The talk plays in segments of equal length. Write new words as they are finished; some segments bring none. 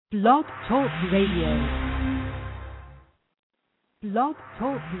Blog Talk Radio. Blog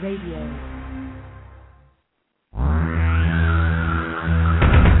Talk Radio.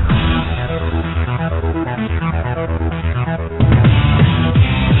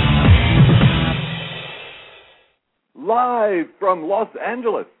 Live from Los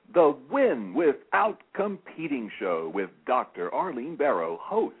Angeles, the Win Without Competing show with Dr. Arlene Barrow,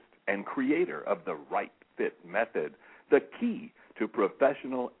 host and creator of the Right Fit Method, the key to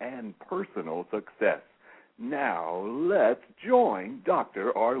professional and personal success. Now, let's join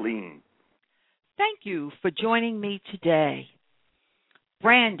Dr. Arlene. Thank you for joining me today.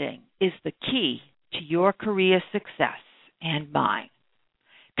 Branding is the key to your career success and mine.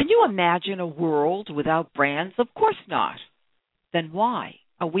 Can you imagine a world without brands? Of course not. Then why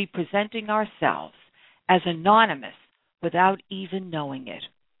are we presenting ourselves as anonymous without even knowing it?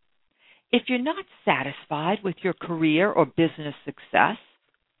 If you're not satisfied with your career or business success,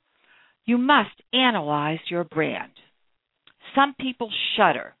 you must analyze your brand. Some people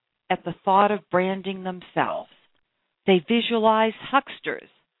shudder at the thought of branding themselves. They visualize hucksters.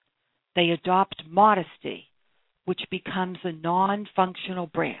 They adopt modesty, which becomes a non-functional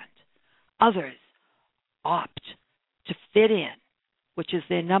brand. Others opt to fit in, which is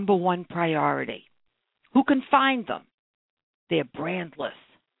their number one priority. Who can find them? They're brandless.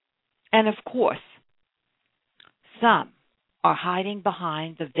 And of course, some are hiding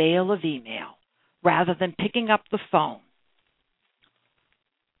behind the veil of email rather than picking up the phone.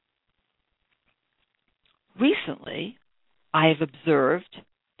 Recently, I have observed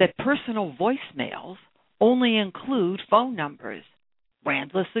that personal voicemails only include phone numbers.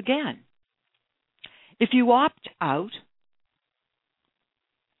 Brandless again. If you opt out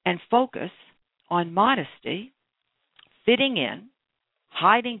and focus on modesty, fitting in,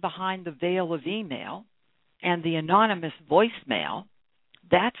 hiding behind the veil of email and the anonymous voicemail,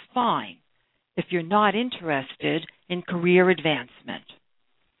 that's fine if you're not interested in career advancement.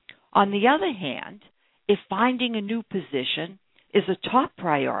 On the other hand, if finding a new position is a top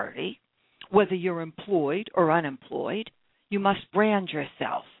priority, whether you're employed or unemployed, you must brand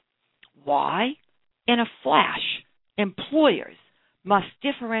yourself. Why? In a flash, employers must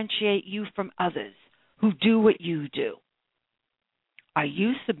differentiate you from others who do what you do. Are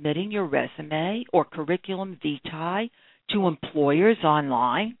you submitting your resume or curriculum vitae to employers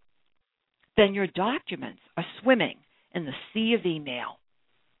online? Then your documents are swimming in the sea of email.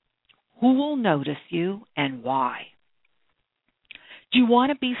 Who will notice you and why? Do you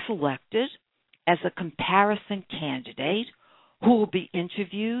want to be selected as a comparison candidate who will be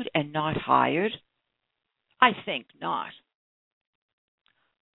interviewed and not hired? I think not.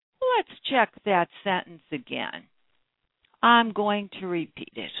 Let's check that sentence again. I'm going to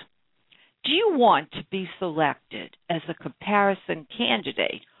repeat it. Do you want to be selected as a comparison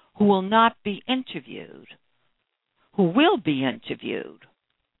candidate who will not be interviewed, who will be interviewed,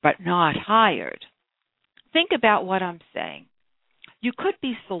 but not hired? Think about what I'm saying. You could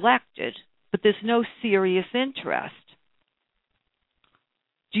be selected, but there's no serious interest.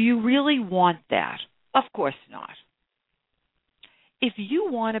 Do you really want that? Of course not. If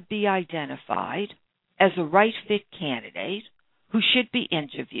you want to be identified as a right fit candidate who should be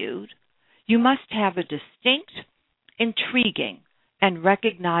interviewed, you must have a distinct, intriguing, and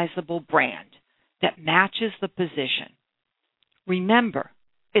recognizable brand that matches the position. Remember,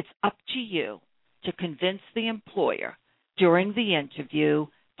 it's up to you to convince the employer during the interview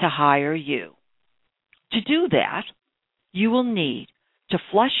to hire you. To do that, you will need to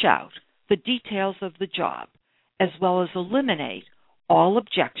flush out the details of the job as well as eliminate all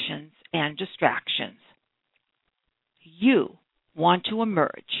objections and distractions. You want to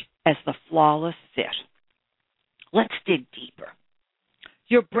emerge as the flawless fit. Let's dig deeper.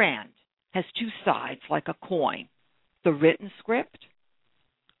 Your brand has two sides like a coin: the written script,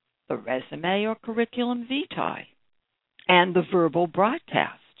 the resume or curriculum vitae, and the verbal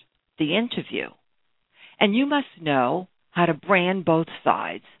broadcast, the interview. And you must know how to brand both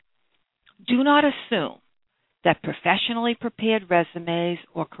sides. Do not assume that professionally prepared resumes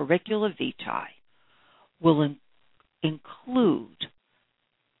or curricula vitae will include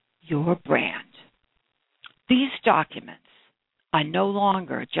your brand. These documents are no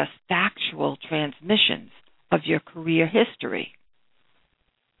longer just factual transmissions of your career history,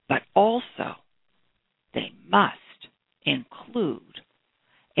 but also they must include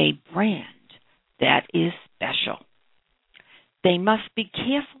a brand that is special. They must be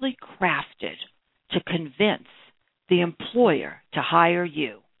carefully crafted to convince the employer to hire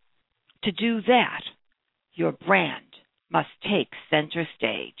you. To do that, your brand must take center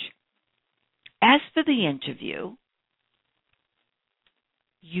stage. As for the interview,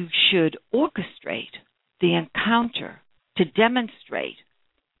 You should orchestrate the encounter to demonstrate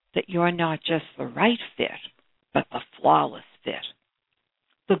that you're not just the right fit, but the flawless fit.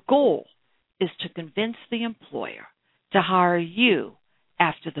 The goal is to convince the employer to hire you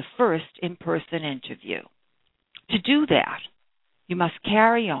after the first in-person interview. To do that, you must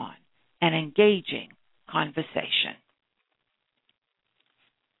carry on an engaging conversation.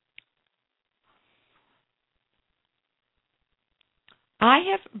 I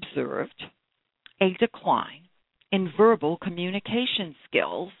have observed a decline in verbal communication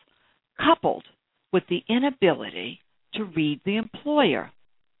skills coupled with the inability to read the employer.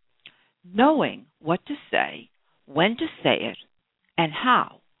 Knowing what to say, when to say it, and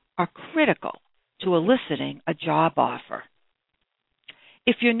how are critical to eliciting a job offer.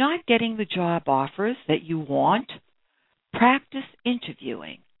 If you're not getting the job offers that you want, practice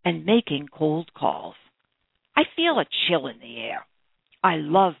interviewing and making cold calls. I feel a chill in the air. I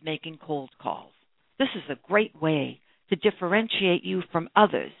love making cold calls. This is a great way to differentiate you from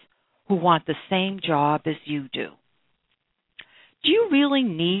others who want the same job as you do. Do you really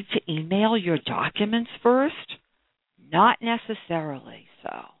need to email your documents first? Not necessarily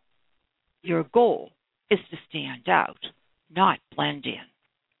so. Your goal is to stand out, not blend in.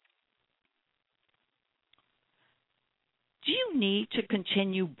 Do you need to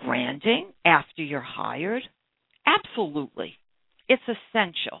continue branding after you're hired? Absolutely. It's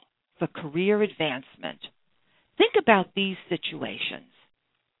essential for career advancement. Think about these situations.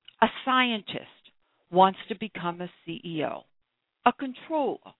 A scientist wants to become a CEO. A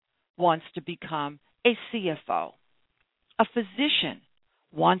controller wants to become a CFO. A physician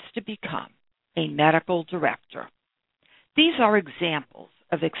wants to become a medical director. These are examples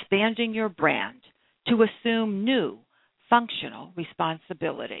of expanding your brand to assume new functional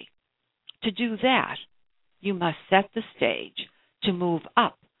responsibility. To do that, you must set the stage to move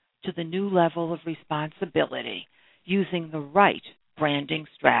up to the new level of responsibility using the right branding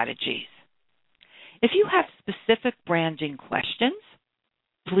strategies. If you have specific branding questions,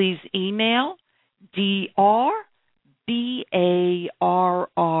 please email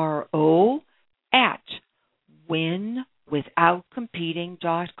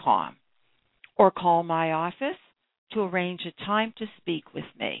drbaro@winwithoutcompeting.com or call my office to arrange a time to speak with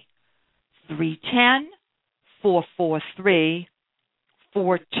me.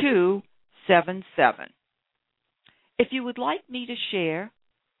 310-443-4277. If you would like me to share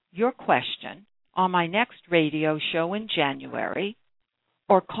your question on my next radio show in January,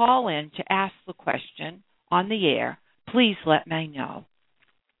 or call in to ask the question on the air, please let me know.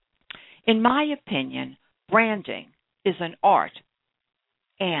 In my opinion, branding is an art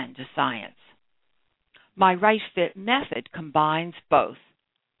and a science. My Right Fit method combines both.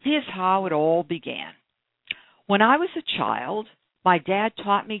 Here's how it all began. When I was a child, my dad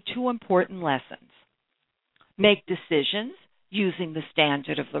taught me two important lessons. Make decisions using the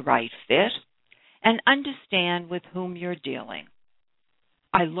standard of the right fit, and understand with whom you're dealing.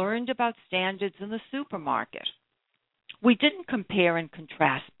 I learned about standards in the supermarket. We didn't compare and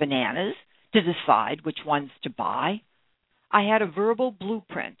contrast bananas to decide which ones to buy. I had a verbal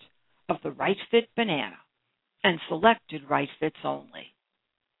blueprint of the right fit banana and selected right fits only.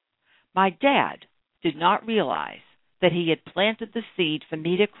 My dad did not realize that he had planted the seed for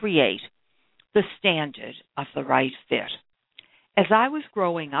me to create the standard of the right fit. As I was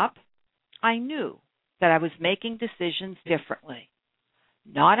growing up, I knew that I was making decisions differently.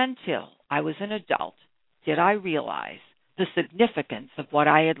 Not until I was an adult did I realize the significance of what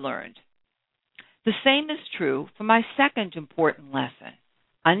I had learned. The same is true for my second important lesson.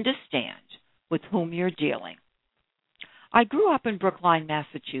 Understand with whom you're dealing. I grew up in Brookline,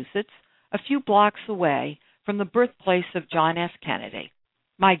 Massachusetts, a few blocks away from the birthplace of John F. Kennedy.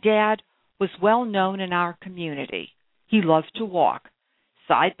 My dad was well known in our community. He loved to walk.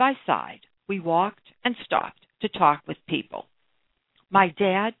 Side by side, we walked and stopped to talk with people. My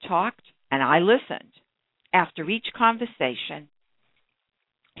dad talked and I listened. After each conversation,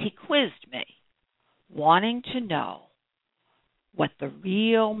 he quizzed me, wanting to know what the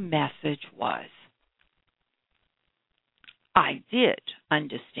real message was. I did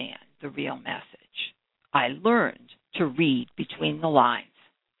understand the real message. I learned to read between the lines.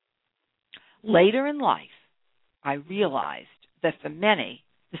 Later in life, I realized that for many,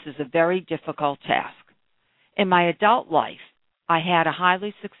 this is a very difficult task. In my adult life, I had a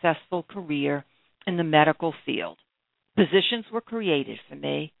highly successful career in the medical field. Positions were created for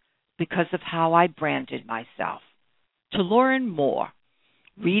me because of how I branded myself. To learn more,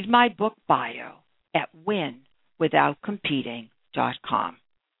 read my book bio at winwithoutcompeting.com.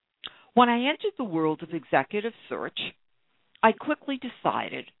 When I entered the world of executive search, I quickly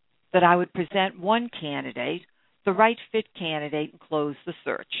decided that I would present one candidate, the right fit candidate, and close the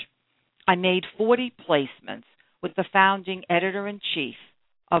search. I made 40 placements with the founding editor-in-chief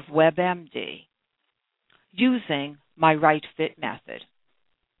of WebMD using my right fit method.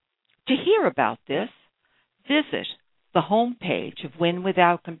 To hear about this, visit the homepage of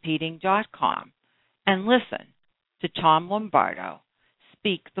winwithoutcompeting.com and listen to Tom Lombardo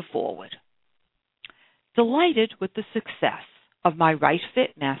speak the foreword. Delighted with the success of my right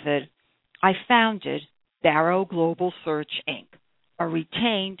fit method, I founded Barrow Global Search, Inc., a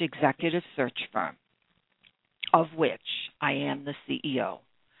retained executive search firm, of which I am the CEO.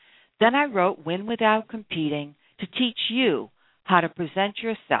 Then I wrote Win Without Competing to teach you how to present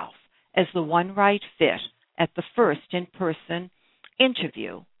yourself as the one right fit at the first in-person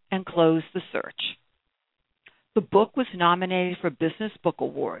interview and close the search. The book was nominated for a Business Book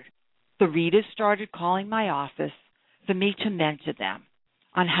Award. The readers started calling my office for me to mentor them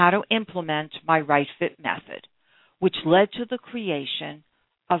on how to implement my right fit method, which led to the creation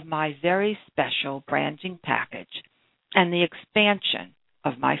of my very special branding package and the expansion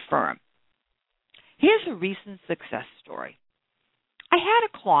of my firm. Here's a recent success story. I had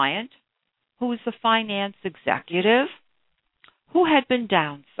a client who was a finance executive who had been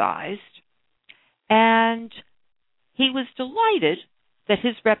downsized, and he was delighted that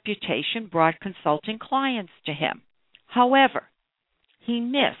his reputation brought consulting clients to him. However, he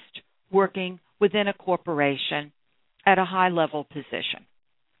missed working within a corporation at a high-level position.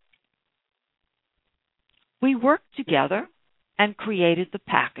 We worked together and created the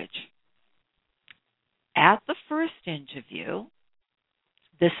package. At the first interview,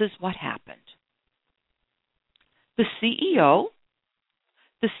 this is what happened. The CEO,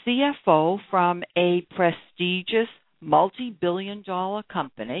 the CFO from a prestigious multi-billion-dollar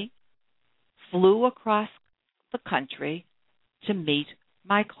company, flew across the country to meet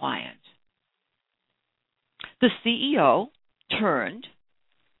my client. The CEO turned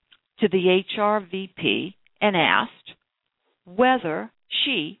to the HR VP and asked whether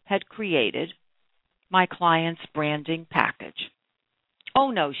she had created my client's branding package.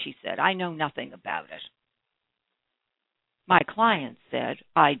 "Oh, no," she said, "I know nothing about it." My client said,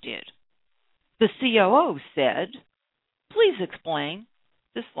 "I did." The COO said, "Please explain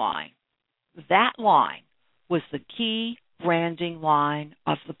this line." That line was the key branding line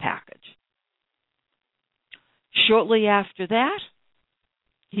of the package. Shortly after that,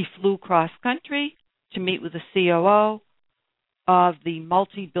 he flew cross-country to meet with the COO of the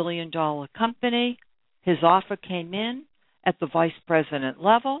multi-billion-dollar company. His offer came in at the vice president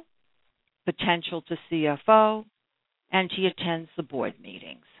level, potential to CFO, and he attends the board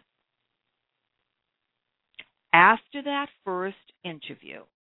meetings. After that first interview,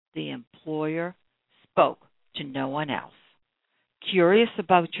 the employer spoke to no one else. Curious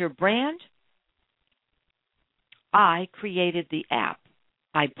about your brand? I created the app,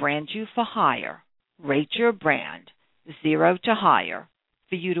 I Brand You for Hire, Rate Your Brand, 0 to Hire,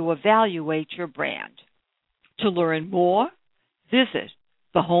 for you to evaluate your brand. To learn more, visit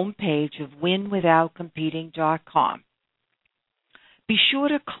the homepage of winwithoutcompeting.com. Be sure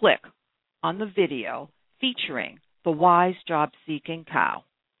to click on the video featuring the Wise Job-Seeking Cow.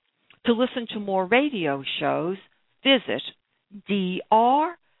 To listen to more radio shows, visit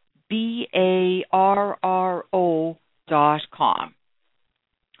drbarro.com.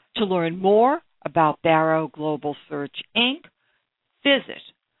 To learn more about Barrow Global Search, Inc., visit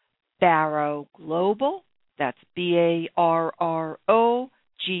Barrow Global, that's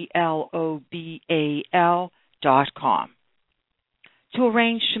BarroGlobal.com. To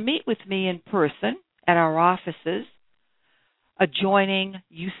arrange to meet with me in person at our offices adjoining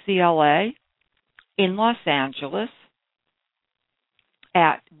UCLA in Los Angeles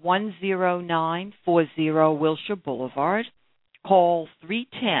at 10940 Wilshire Boulevard, call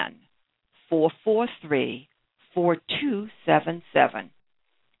 310-443-4277.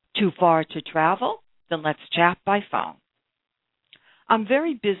 Too far to travel? Then let's chat by phone. I'm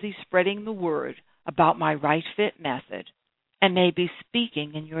very busy spreading the word about my right fit method and may be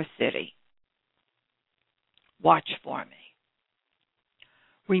speaking in your city. Watch for me.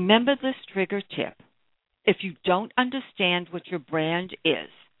 Remember this trigger tip. If you don't understand what your brand is,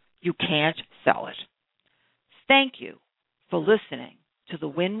 you can't sell it. Thank you for listening to the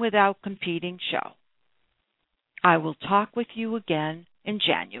Win Without Competing show. I will talk with you again in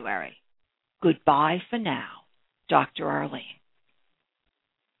January. Goodbye for now, Dr. Arlene.